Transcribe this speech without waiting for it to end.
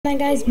Hi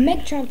guys,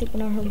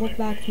 ep3 welcome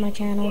back to my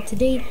channel.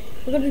 Today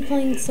we're gonna be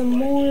playing some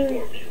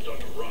more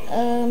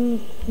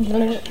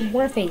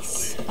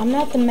warface. I'm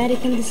not the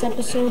medic in this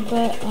episode,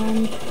 but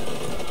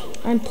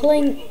I'm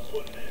playing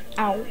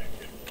out.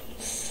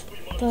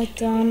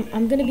 But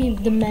I'm gonna be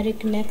the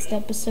medic next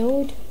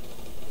episode.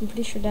 I'm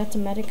pretty sure that's a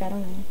medic. I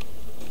don't know.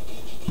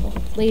 Well,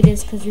 hopefully it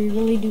is, because we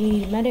really do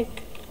need a medic.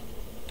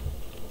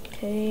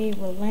 Okay,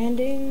 we're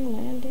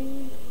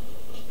landing.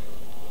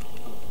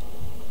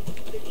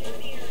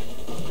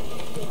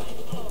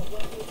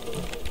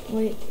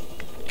 Wait,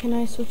 can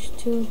I switch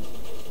to...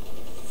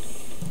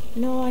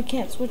 No, I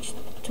can't switch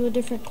to a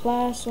different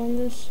class on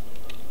this.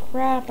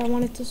 Crap, I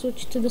wanted to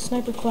switch to the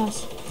sniper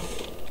class.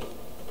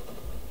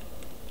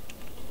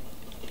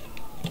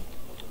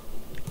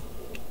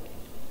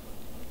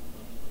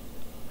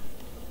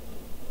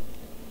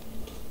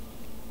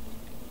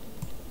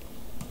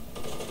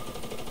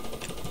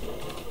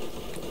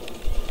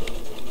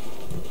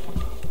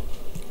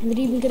 I didn't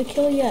even get a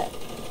kill yet.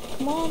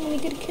 Come on, let me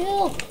get a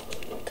kill.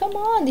 Come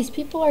on, these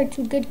people are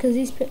too good because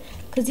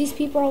these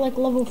people are like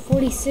level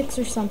 46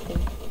 or something.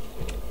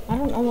 I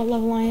don't know what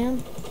level I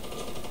am.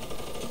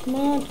 Come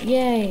on,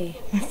 yay,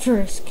 my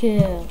first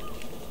kill.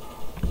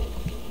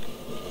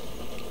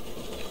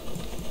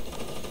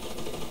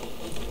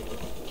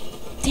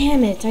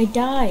 Damn it, I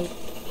died.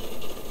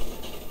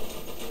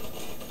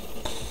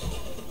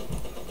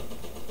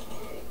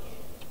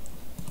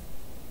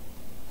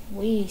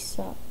 We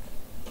suck.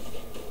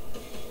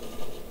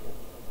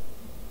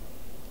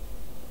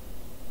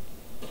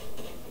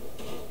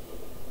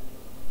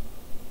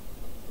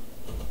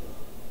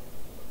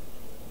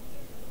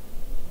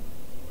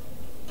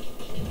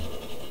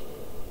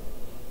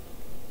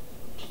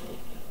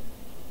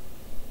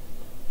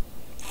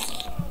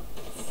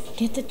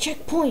 Get the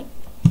checkpoint!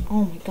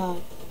 Oh my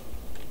god.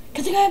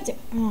 Get the guy up there!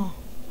 Oh.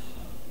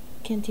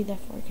 Can't see that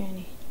far, can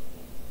he?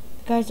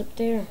 The guy's up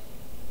there.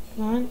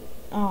 Come on.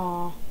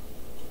 Aw.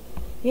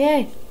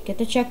 Yay! Get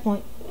the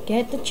checkpoint.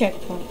 Get the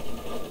checkpoint.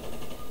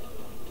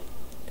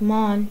 Come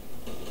on.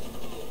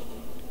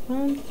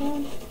 Come on, come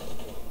on.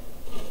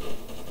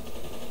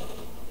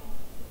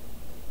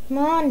 Come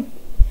on.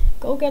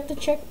 Go get the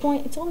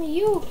checkpoint. It's only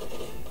you.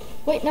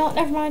 Wait, no,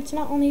 never mind. It's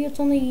not only you. It's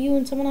only you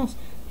and someone else.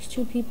 There's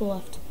 2 people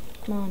left.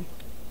 Come on.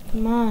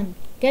 Come on.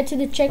 Get to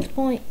the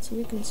checkpoint so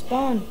we can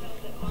spawn.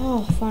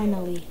 Oh,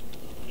 finally.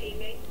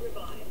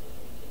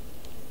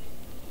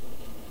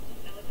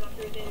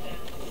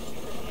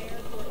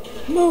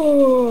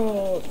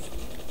 Move!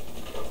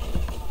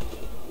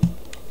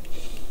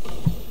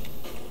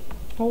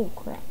 Oh,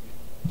 crap.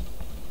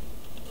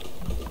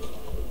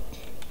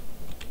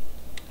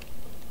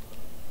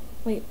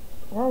 Wait,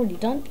 we're already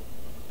done?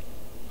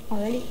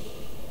 Already?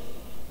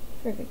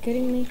 Are you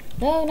kidding me?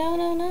 No, no,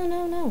 no, no,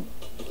 no, no.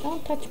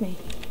 Don't touch me.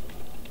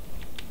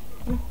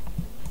 Oh.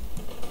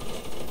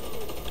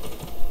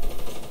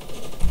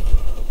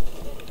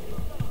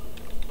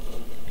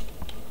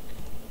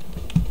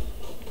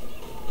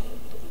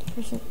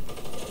 Person.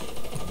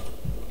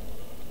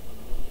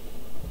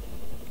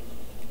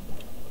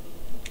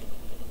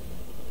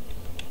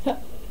 Huh.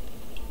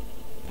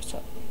 What's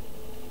up?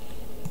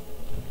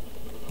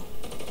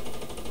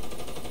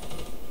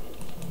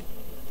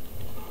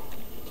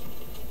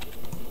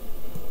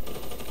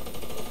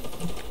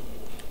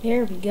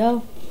 There we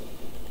go.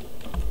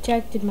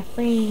 Protected my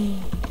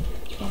friend.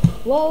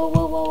 Whoa,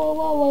 whoa, whoa, whoa,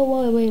 whoa,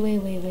 whoa, whoa,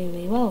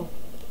 wait, whoa.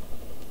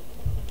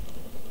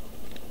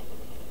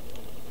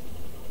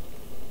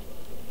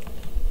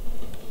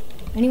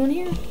 Anyone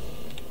here?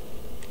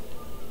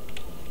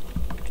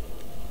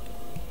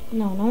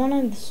 No, no one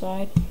on this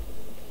side.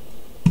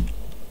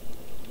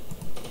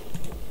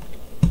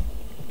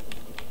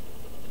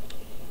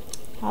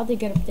 How'd they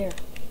get up there?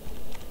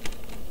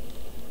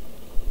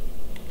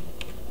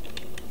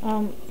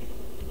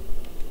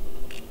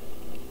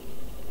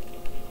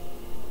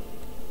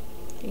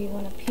 They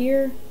went up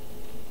here.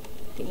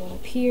 They went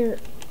up here.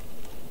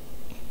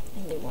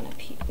 And they went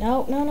up here.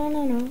 No, no, no,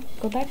 no, no.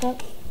 Go back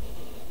up.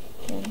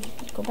 Then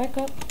go back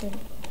up. Then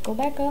go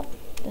back up.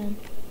 Then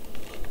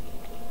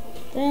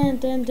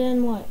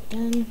what?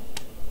 Then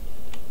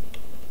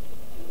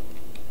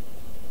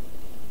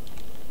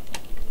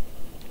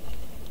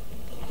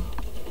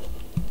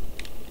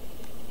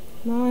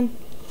come on.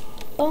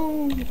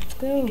 Boom. Let's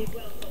go.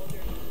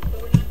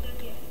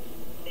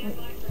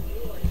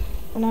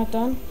 We're not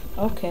done?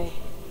 Okay.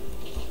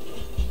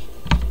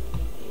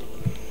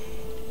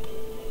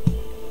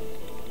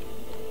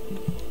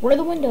 Where are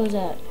the windows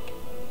at?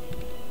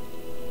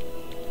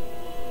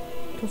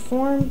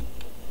 Perform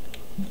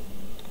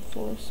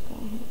 4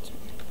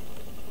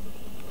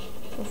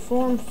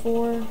 Perform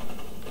 4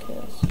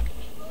 kills.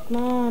 Come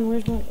on,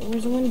 where's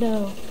the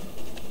window?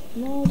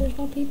 No, there's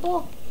no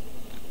people.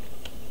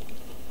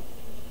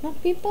 No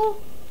people?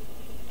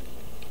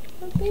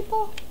 No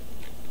people?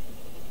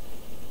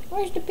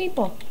 Where's the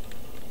people?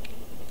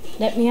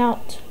 Let me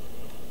out.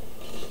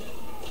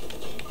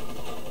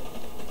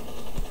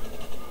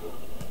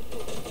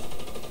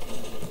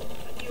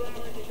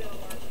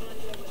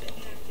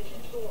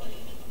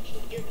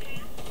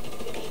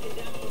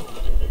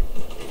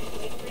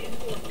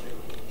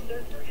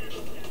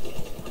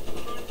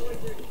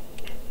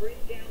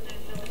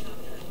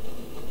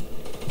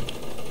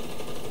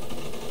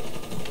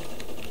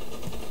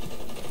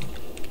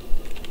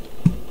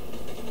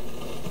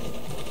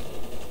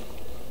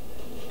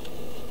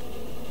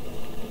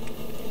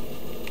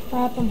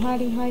 Crap, I'm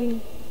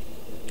hiding.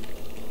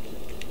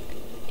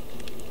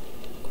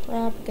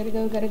 Crap, gotta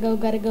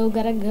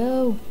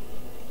go.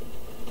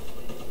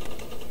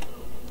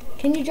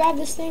 Can you drive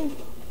this thing?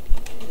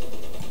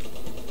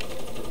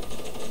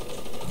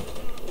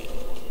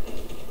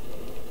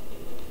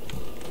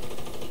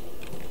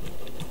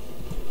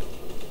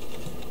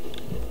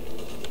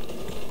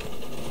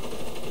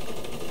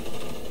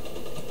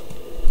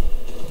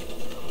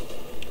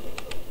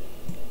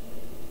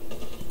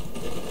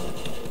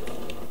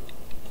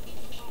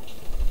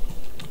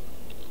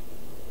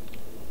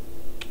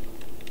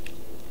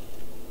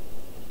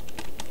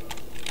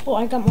 Oh,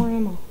 I got more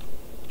ammo.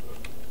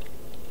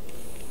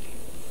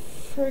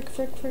 Frick.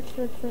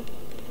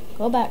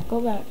 Go back.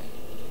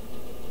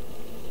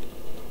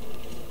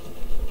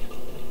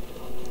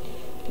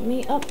 Let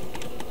me up.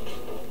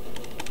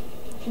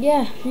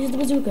 Yeah, use the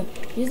bazooka.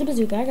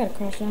 I gotta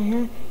crouch down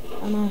here.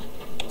 I'm gonna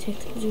take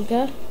the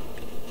bazooka.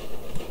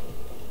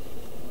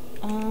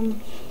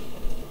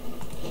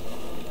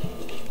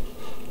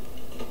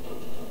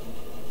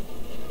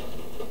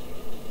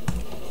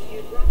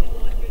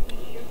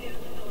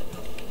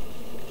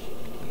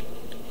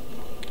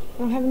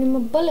 I don't have any more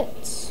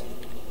bullets.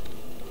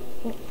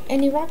 Or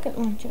any rocket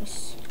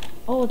launchers.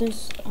 Oh,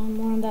 there's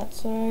more on that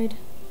side.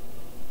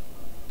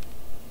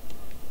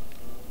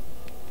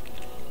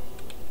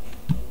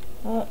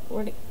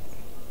 Where'd it?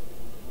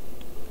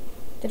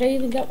 Did I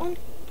even get one?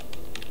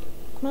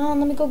 Come on,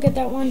 let me go get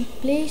that one,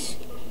 please.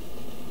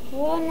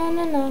 Oh,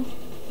 no.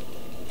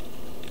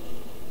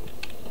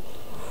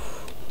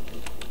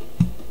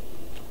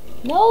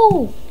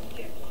 No!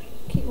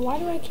 Why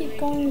do I keep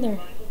going there?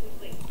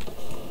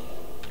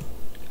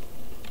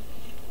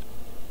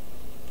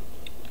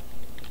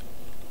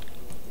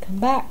 Come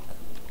back.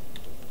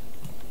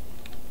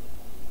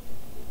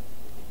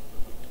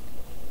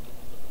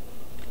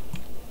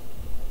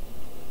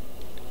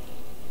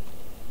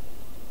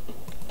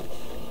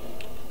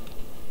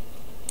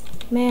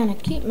 Man, I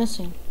keep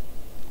missing.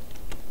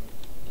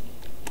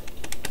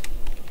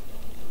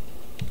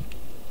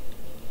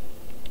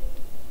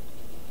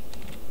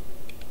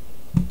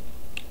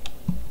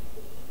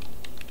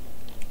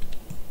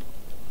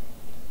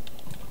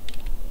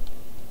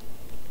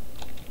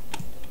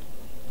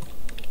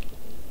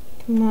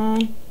 Come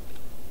on.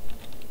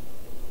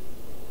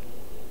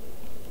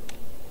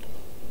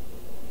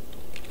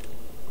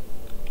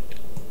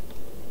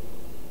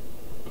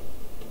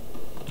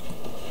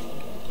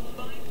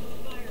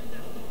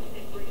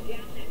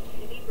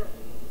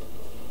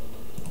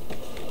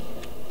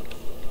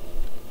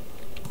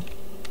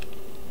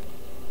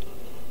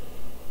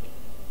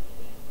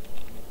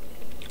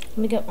 Let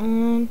me get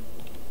one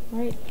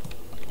right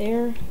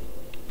there.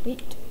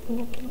 Wait.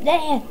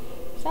 There.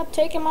 Stop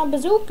taking my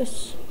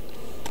bazookas.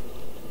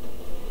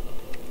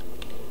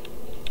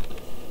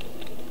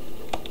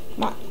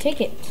 Come on, take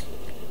it.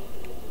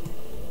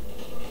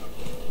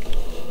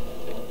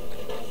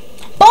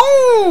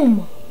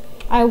 Boom!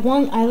 I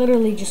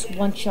literally just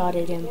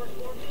one-shotted him.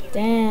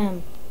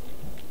 Damn.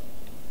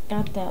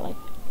 Got that, like,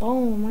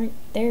 boom, right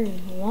there.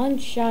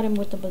 One-shot him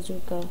with the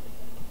bazooka.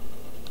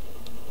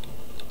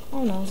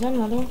 Oh no, is that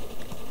another one?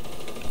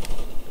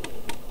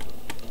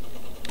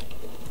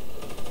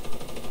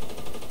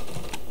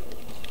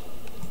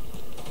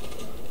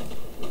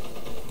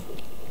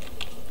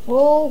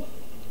 Whoa.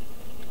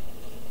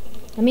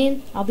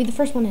 I'll be the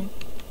first one in.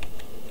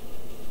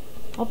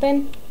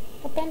 Open.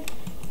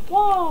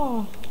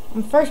 Whoa.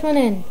 I'm first one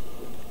in.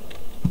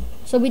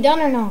 So we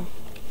done or no?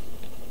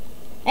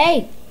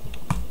 Hey.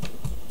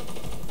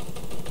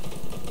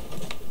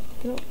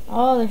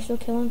 Oh, they're still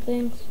killing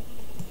things.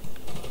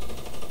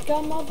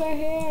 Come over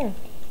here.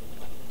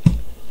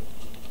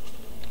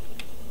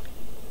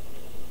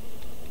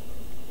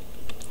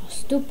 How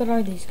stupid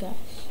are these guys?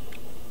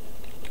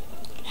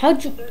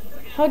 How'd you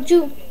how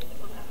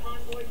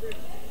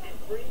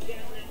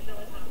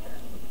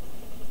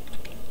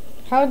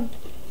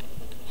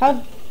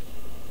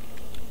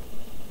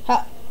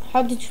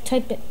did you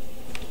type it?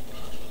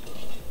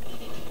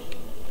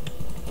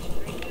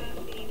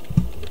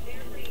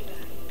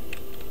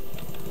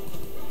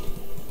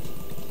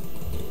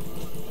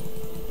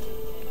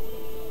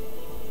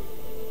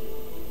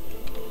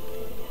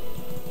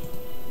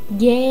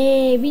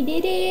 Yay, we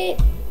did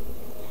it!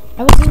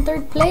 I was in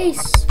third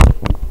place.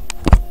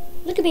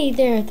 Look at me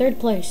there, third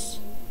place.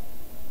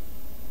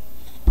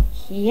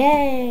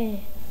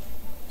 Yay! I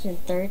was in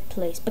third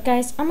place. But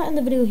guys, I'm gonna end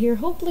the video here.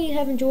 Hopefully you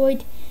have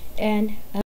enjoyed, and